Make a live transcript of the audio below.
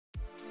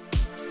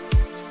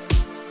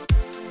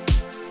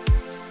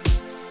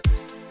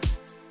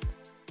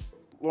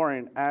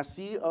Lauren, as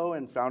CEO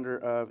and founder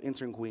of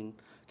Intern Queen,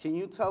 can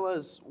you tell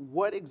us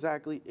what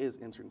exactly is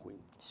Intern Queen?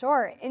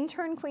 Sure.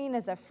 Intern Queen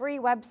is a free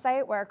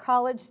website where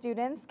college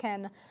students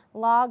can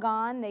log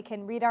on, they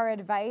can read our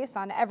advice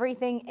on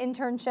everything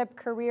internship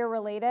career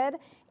related,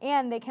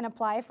 and they can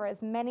apply for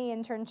as many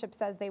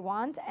internships as they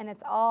want, and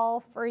it's all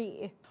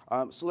free.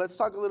 So let's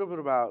talk a little bit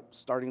about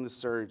starting the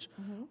search.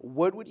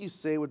 What would you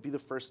say would be the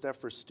first step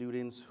for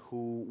students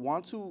who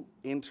want to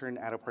intern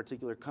at a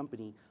particular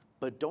company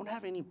but don't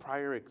have any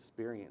prior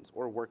experience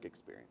or work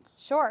experience?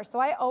 Sure. So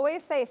I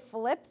always say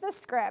flip the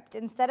script.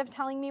 Instead of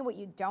telling me what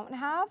you don't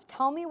have,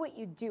 tell me what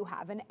you do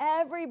have. And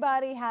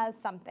everybody has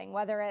something,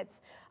 whether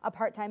it's a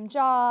part-time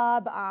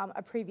job,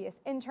 a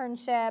previous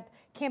internship,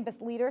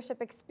 campus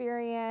leadership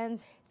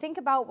experience. Think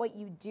about what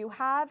you do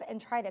have and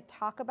try to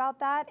talk about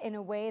that in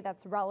a way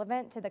that's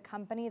relevant to the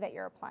company that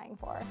you're applying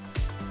for.